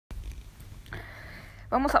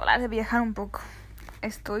Vamos a hablar de viajar un poco.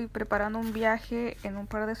 Estoy preparando un viaje en un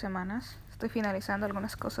par de semanas. Estoy finalizando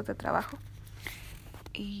algunas cosas de trabajo.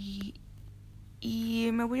 Y, y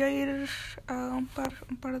me voy a ir a en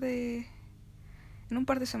un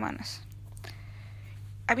par de semanas.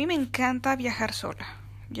 A mí me encanta viajar sola.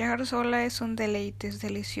 Viajar sola es un deleite, es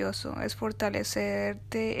delicioso, es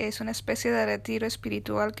fortalecerte, es una especie de retiro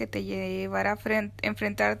espiritual que te llevará a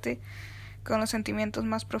enfrentarte con los sentimientos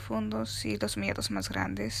más profundos y los miedos más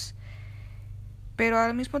grandes, pero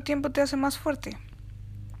al mismo tiempo te hace más fuerte.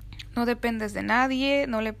 No dependes de nadie,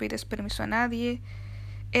 no le pides permiso a nadie,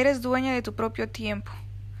 eres dueña de tu propio tiempo.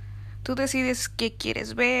 Tú decides qué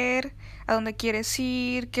quieres ver, a dónde quieres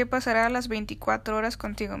ir, qué pasará a las 24 horas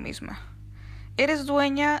contigo misma. Eres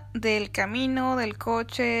dueña del camino, del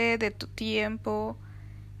coche, de tu tiempo.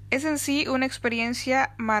 Es en sí una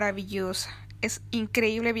experiencia maravillosa. Es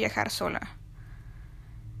increíble viajar sola.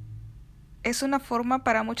 Es una forma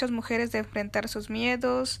para muchas mujeres de enfrentar sus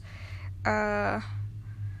miedos,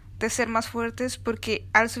 de ser más fuertes, porque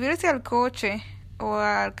al subirse al coche o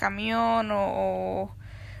al camión al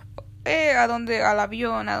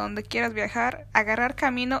avión, a donde quieras viajar, agarrar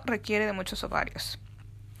camino requiere de muchos ovarios.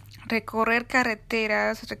 Recorrer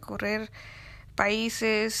carreteras, recorrer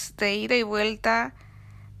países de ida y vuelta,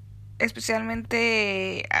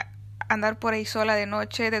 especialmente andar por ahí sola de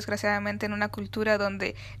noche, desgraciadamente en una cultura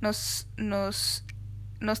donde nos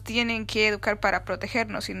tienen que educar para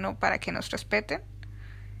protegernos y no para que nos respeten,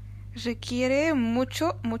 requiere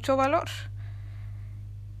mucho valor.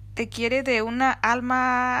 Requiere de una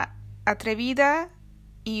alma atrevida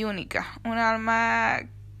y única, una alma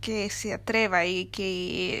que se atreva y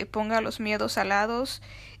que ponga los miedos al lado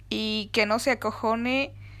y que no se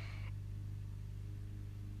acojone,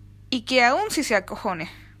 y que aún si se acojone,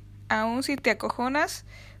 aún si te acojonas,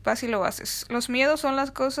 vas y lo haces. Los miedos son las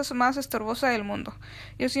cosas más estorbosas del mundo.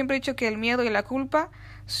 Yo siempre he dicho que el miedo y la culpa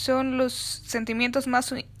son los sentimientos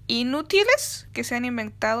más inútiles que se han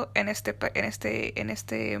inventado en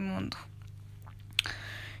este mundo.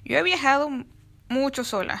 Yo he viajado mucho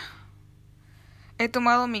sola. He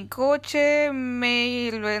tomado mi coche,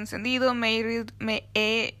 lo he encendido, me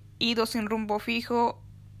he ido sin rumbo fijo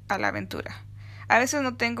a la aventura. A veces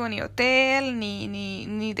no tengo ni hotel,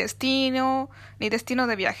 ni destino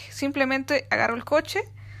de viaje. Simplemente agarro el coche,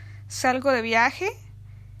 salgo de viaje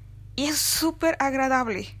y es súper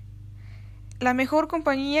agradable. La mejor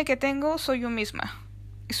compañía que tengo soy yo misma.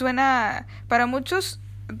 Suena, para muchos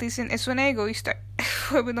dicen, suena egoísta.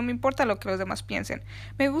 No me importa lo que los demás piensen.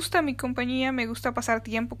 Me gusta mi compañía, me gusta pasar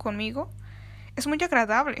tiempo conmigo. Es muy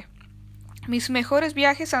agradable. Mis mejores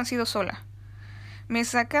viajes han sido sola. Me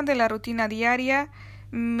sacan de la rutina diaria,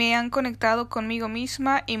 me han conectado conmigo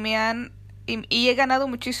misma y he ganado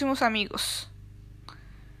muchísimos amigos.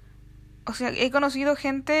 O sea, he conocido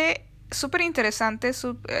gente súper interesante,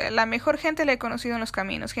 la mejor gente la he conocido en los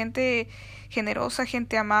caminos, gente generosa,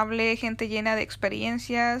 gente amable, gente llena de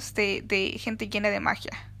experiencias, de gente llena de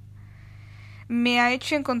magia. Me ha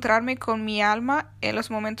hecho encontrarme con mi alma en los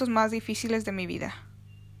momentos más difíciles de mi vida.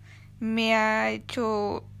 Me ha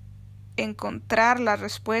hecho encontrar las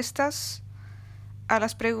respuestas a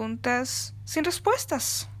las preguntas sin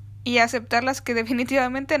respuestas y aceptarlas que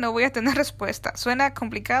definitivamente no voy a tener respuesta. Suena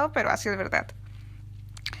complicado, pero así es verdad.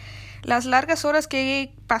 Las largas horas que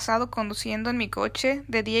he pasado conduciendo en mi coche,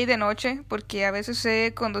 de día y de noche, porque a veces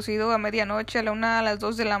he conducido a medianoche, a la 1, a las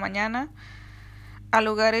 2 de la mañana, a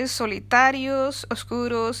lugares solitarios,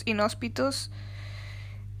 oscuros, inhóspitos,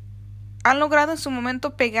 han logrado en su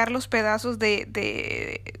momento pegar los pedazos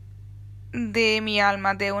de mi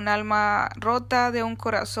alma, de un alma rota, de un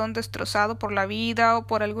corazón destrozado por la vida o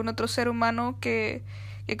por algún otro ser humano que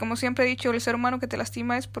como siempre he dicho, el ser humano que te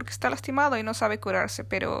lastima es porque está lastimado y no sabe curarse,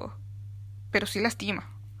 pero sí lastima.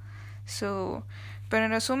 Pero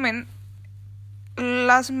en resumen,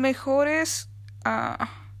 las mejores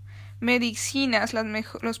medicinas,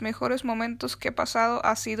 los mejores momentos que he pasado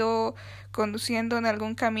ha sido conduciendo en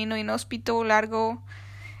algún camino inhóspito o largo,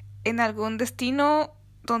 en algún destino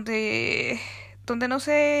donde no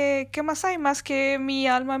sé qué más hay más que mi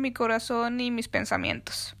alma, mi corazón y mis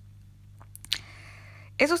pensamientos.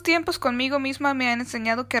 Esos tiempos conmigo misma me han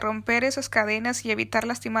enseñado que romper esas cadenas y evitar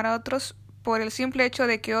lastimar a otros por el simple hecho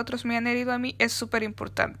de que otros me han herido a mí es súper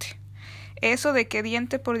importante. Eso de que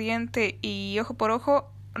diente por diente y ojo por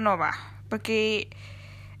ojo no va, porque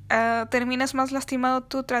terminas más lastimado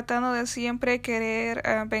tú tratando de siempre querer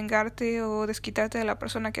vengarte o desquitarte de la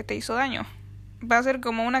persona que te hizo daño. Va a ser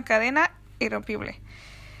como una cadena irrompible.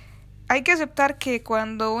 Hay que aceptar que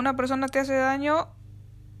cuando una persona te hace daño,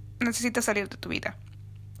 necesitas salir de tu vida.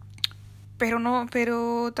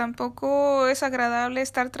 pero tampoco es agradable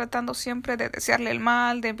estar tratando siempre de desearle el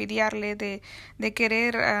mal, de envidiarle, de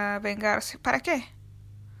querer vengarse. ¿Para qué?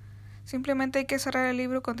 Simplemente hay que cerrar el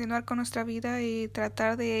libro, continuar con nuestra vida y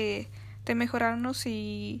tratar de mejorarnos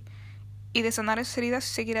y de sanar esas heridas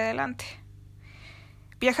y seguir adelante.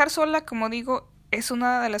 Viajar sola, como digo, es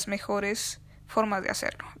una de las mejores formas de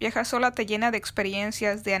hacerlo. Viajar sola te llena de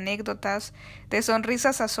experiencias, de anécdotas, de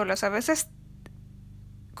sonrisas a solas. A veces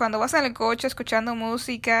cuando vas en el coche escuchando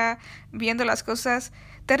música, viendo las cosas,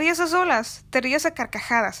 te ríes a solas, te ríes a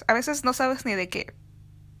carcajadas. A veces no sabes ni de qué,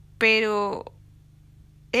 pero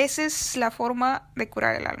esa es la forma de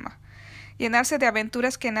curar el alma. Llenarse de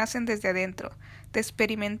aventuras que nacen desde adentro, de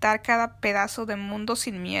experimentar cada pedazo de mundo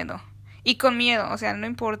sin miedo. Y con miedo, o sea, no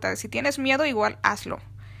importa, si tienes miedo igual hazlo.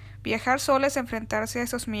 Viajar sola es enfrentarse a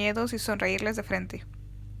esos miedos y sonreírles de frente,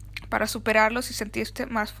 para superarlos y sentirte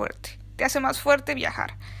más fuerte. Te hace más fuerte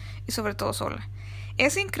viajar, y sobre todo sola.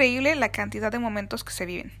 Es increíble la cantidad de momentos que se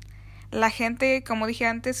viven. La gente, como dije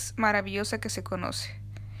antes, maravillosa que se conoce.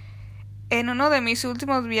 En uno de mis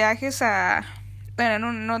últimos viajes en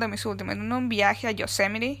un viaje a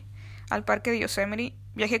Yosemite, al parque de Yosemite,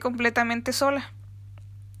 viajé completamente sola.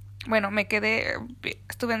 Bueno,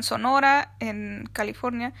 estuve en Sonora, en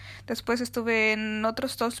California, después estuve en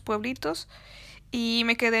otros 2 pueblitos y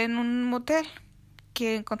me quedé en un motel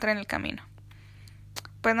que encontré en el camino.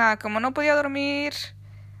 Pues nada, como no podía dormir,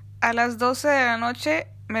 a las 12 de la noche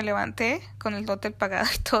me levanté, con el hotel pagado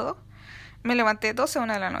y todo. Me levanté 12 a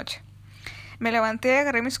 1 de la noche. Me levanté,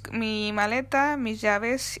 agarré mi maleta, mis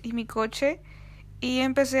llaves y mi coche y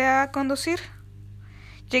empecé a conducir.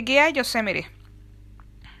 Llegué a Yosemite.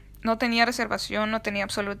 No tenía reservación, no tenía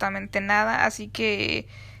absolutamente nada, así que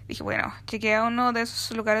dije, bueno, llegué a uno de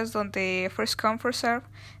esos lugares donde first come, first serve,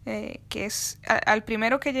 que es al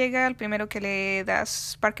primero que llega, al primero que le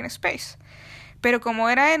das parking space. Pero como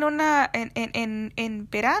era en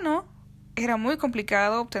verano, era muy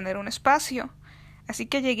complicado obtener un espacio. Así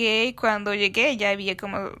que llegué y cuando llegué ya había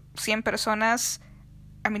como 100 personas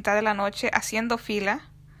a mitad de la noche haciendo fila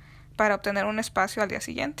para obtener un espacio al día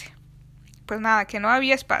siguiente. Pues nada, que no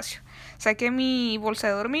había espacio. Saqué mi bolsa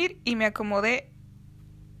de dormir y me acomodé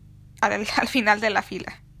al final de la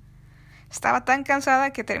fila. Estaba tan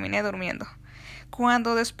cansada que terminé durmiendo.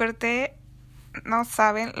 Cuando desperté, no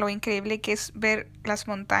saben lo increíble que es ver las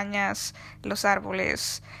montañas, los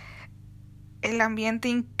árboles, el ambiente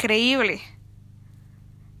increíble.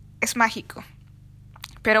 Es mágico.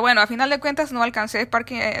 Pero bueno, a final de cuentas no alcancé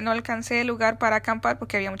lugar para acampar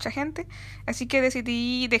porque había mucha gente. Así que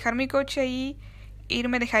decidí dejar mi coche y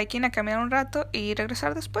irme de hiking a caminar un rato y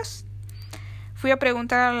regresar después. Fui a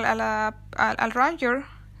preguntar al ranger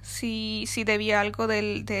si debía algo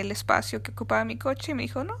del espacio que ocupaba mi coche y me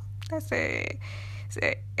dijo, no,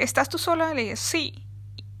 ¿estás tú sola? Le dije, sí.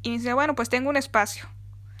 Y me dice, bueno, pues tengo un espacio.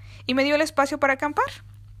 Y me dio el espacio para acampar.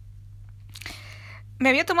 Me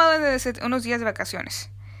había tomado unos días de vacaciones.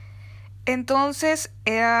 Entonces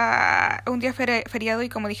era un día feriado y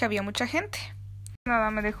como dije había mucha gente. Nada,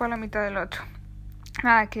 me dejó a la mitad del otro.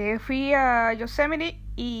 Nada, que fui a Yosemite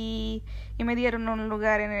y me dieron un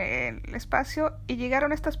lugar en el espacio y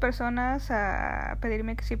llegaron estas personas a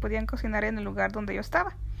pedirme que si podían cocinar en el lugar donde yo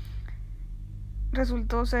estaba.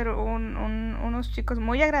 Resultó ser unos chicos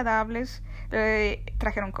muy agradables,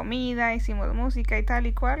 trajeron comida, hicimos música y tal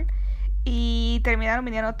y cual. Y terminaron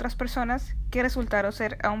viniendo otras personas que resultaron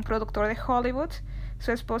ser a un productor de Hollywood,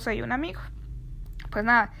 su esposa y un amigo. Pues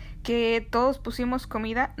nada, que todos pusimos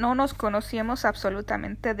comida, no nos conocíamos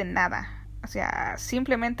absolutamente de nada. O sea,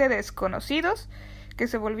 simplemente desconocidos que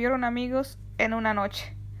se volvieron amigos en una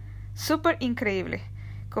noche. Súper increíble.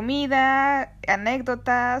 Comida,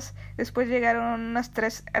 anécdotas. Después llegaron unas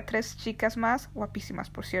tres chicas más,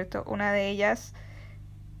 guapísimas por cierto. Una de ellas,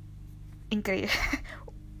 increíble.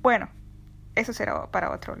 Bueno, eso será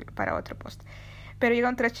para otro post. Pero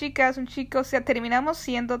llegaron 3 chicas, un chico, o sea, terminamos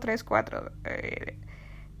siendo 3, 4,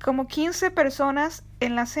 como 15 personas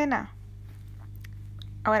en la cena.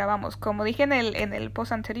 Ahora vamos, como dije en el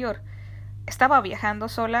post anterior, estaba viajando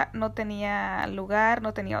sola, no tenía lugar,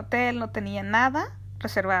 no tenía hotel, no tenía nada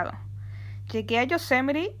reservado. Llegué a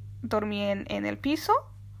Yosemite, dormí en el piso,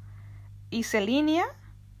 hice línea,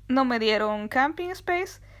 no me dieron camping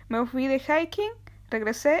space, me fui de hiking,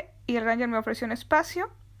 regresé y el ranger me ofreció un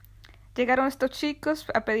espacio. Llegaron estos chicos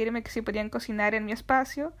a pedirme que si podían cocinar en mi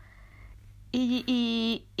espacio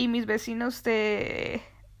y mis vecinos del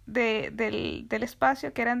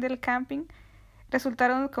espacio, que eran del camping,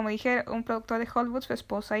 resultaron, como dije, un productor de Hollywood, su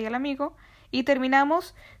esposa y el amigo, y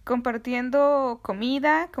terminamos compartiendo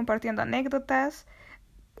comida, compartiendo anécdotas.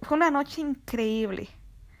 Fue una noche increíble.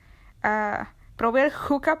 Probé el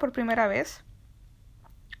hookah por primera vez.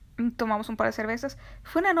 Tomamos un par de cervezas.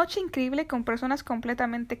 Fue una noche increíble con personas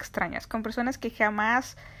completamente extrañas, con personas que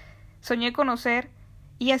jamás soñé conocer.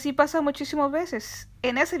 Y así pasa muchísimas veces.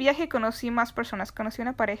 En ese viaje conocí más personas. Conocí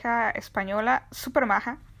una pareja española súper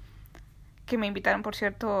maja, que me invitaron, por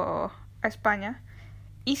cierto, a España.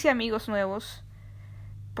 Hice amigos nuevos.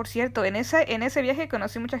 Por cierto, en ese viaje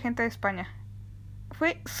conocí mucha gente de España.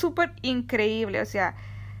 Fue súper increíble. O sea,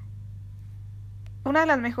 una de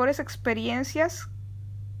las mejores experiencias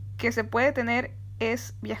que se puede tener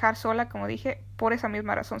es viajar sola, como dije, por esa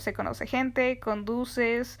misma razón. Se conoce gente,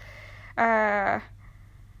 conduces,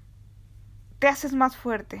 te haces más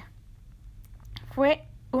fuerte. Fue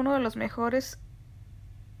uno de los mejores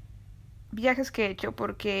viajes que he hecho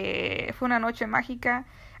porque fue una noche mágica,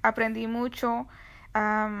 aprendí mucho,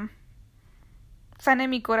 sané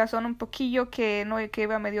mi corazón un poquillo que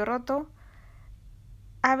iba medio roto.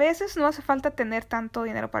 A veces no hace falta tener tanto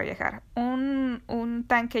dinero para viajar. Un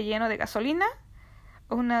tanque lleno de gasolina,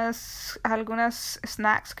 algunas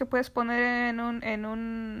snacks que puedes poner en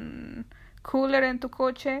un cooler en tu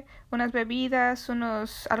coche, unas bebidas,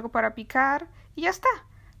 algo para picar y ya está.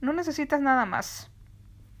 No necesitas nada más.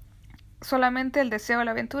 Solamente el deseo de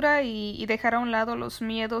la aventura y dejar a un lado los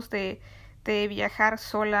miedos de viajar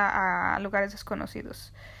sola a lugares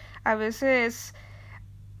desconocidos. A veces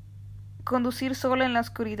conducir sola en la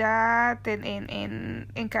oscuridad,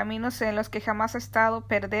 en caminos en los que jamás ha estado,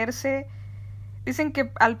 perderse. Dicen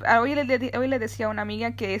que hoy le decía a una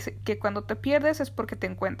amiga que cuando te pierdes es porque te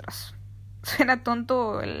encuentras. Suena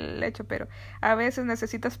tonto el hecho, pero a veces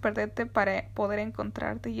necesitas perderte para poder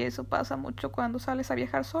encontrarte y eso pasa mucho cuando sales a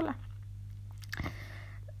viajar sola.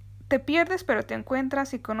 Te pierdes, pero te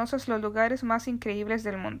encuentras y conoces los lugares más increíbles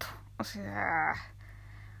del mundo. O sea,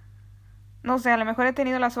 no sé, a lo mejor he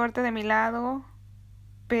tenido la suerte de mi lado,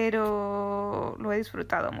 pero lo he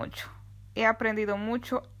disfrutado mucho. He aprendido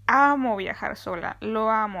mucho. Amo viajar sola, lo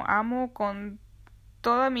amo. Amo con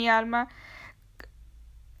toda mi alma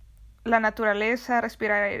la naturaleza,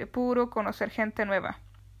 respirar aire puro, conocer gente nueva.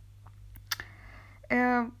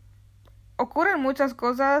 Ocurren muchas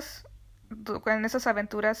cosas en esas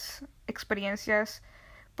aventuras, experiencias.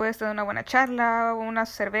 Puedes tener una buena charla, unas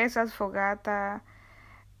cervezas, fogata,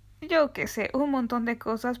 yo qué sé, un montón de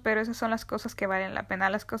cosas, pero esas son las cosas que valen la pena,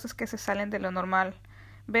 las cosas que se salen de lo normal.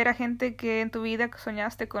 Ver a gente que en tu vida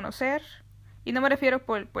soñaste conocer, y no me refiero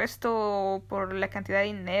por el puesto o por la cantidad de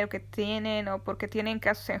dinero que tienen, o porque tienen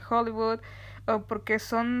casos en Hollywood, o porque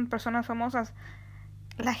son personas famosas.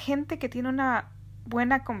 La gente que tiene una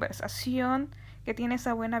buena conversación, que tiene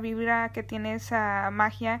esa buena vibra, que tiene esa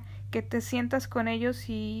magia, que te sientas con ellos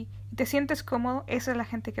y te sientes cómodo, esa es la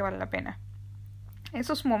gente que vale la pena.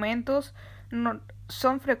 Esos momentos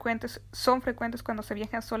son frecuentes cuando se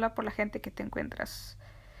viaja sola por la gente que te encuentras.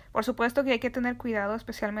 Por supuesto que hay que tener cuidado,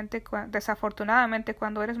 especialmente desafortunadamente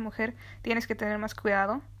cuando eres mujer tienes que tener más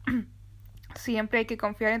cuidado. Siempre hay que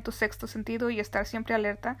confiar en tu sexto sentido y estar siempre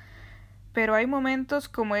alerta. Pero hay momentos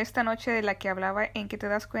como esta noche de la que hablaba en que te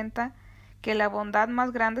das cuenta que la bondad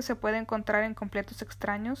más grande se puede encontrar en completos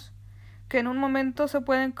extraños, que en un momento se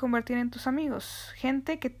pueden convertir en tus amigos,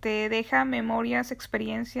 gente que te deja memorias,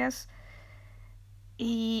 experiencias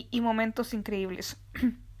y momentos increíbles.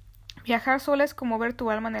 Viajar sola es como ver tu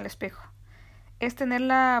alma en el espejo. Es tener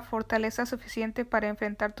la fortaleza suficiente para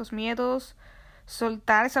enfrentar tus miedos,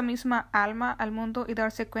 soltar esa misma alma al mundo y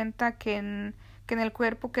darse cuenta que en el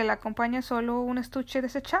cuerpo que la acompaña es solo un estuche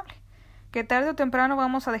desechable, que tarde o temprano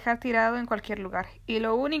vamos a dejar tirado en cualquier lugar. Y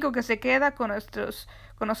lo único que se queda con nosotros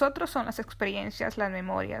son las experiencias, las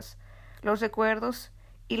memorias, los recuerdos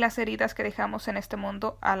y las heridas que dejamos en este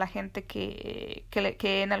mundo a la gente que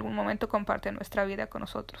en algún momento comparte nuestra vida con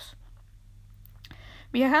nosotros.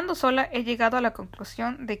 Viajando sola he llegado a la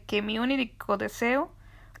conclusión de que mi único deseo,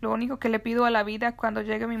 lo único que le pido a la vida cuando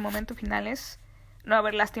llegue mi momento final es no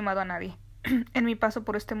haber lastimado a nadie en mi paso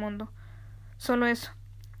por este mundo. Solo eso,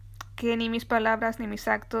 que ni mis palabras, ni mis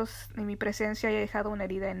actos, ni mi presencia haya dejado una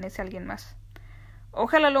herida en ese alguien más.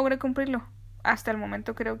 Ojalá logre cumplirlo. Hasta el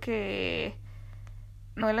momento creo que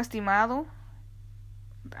no he lastimado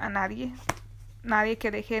a nadie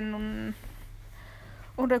que deje en un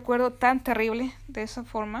recuerdo tan terrible de esa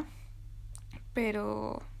forma,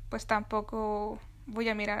 pero pues tampoco voy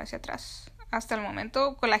a mirar hacia atrás. Hasta el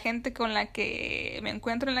momento, con la gente con la que me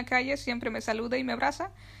encuentro en la calle, siempre me saluda y me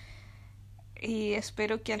abraza, y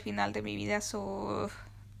espero que al final de mi vida eso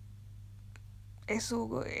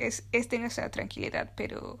tenga esa tranquilidad,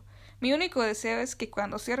 pero mi único deseo es que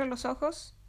cuando cierre los ojos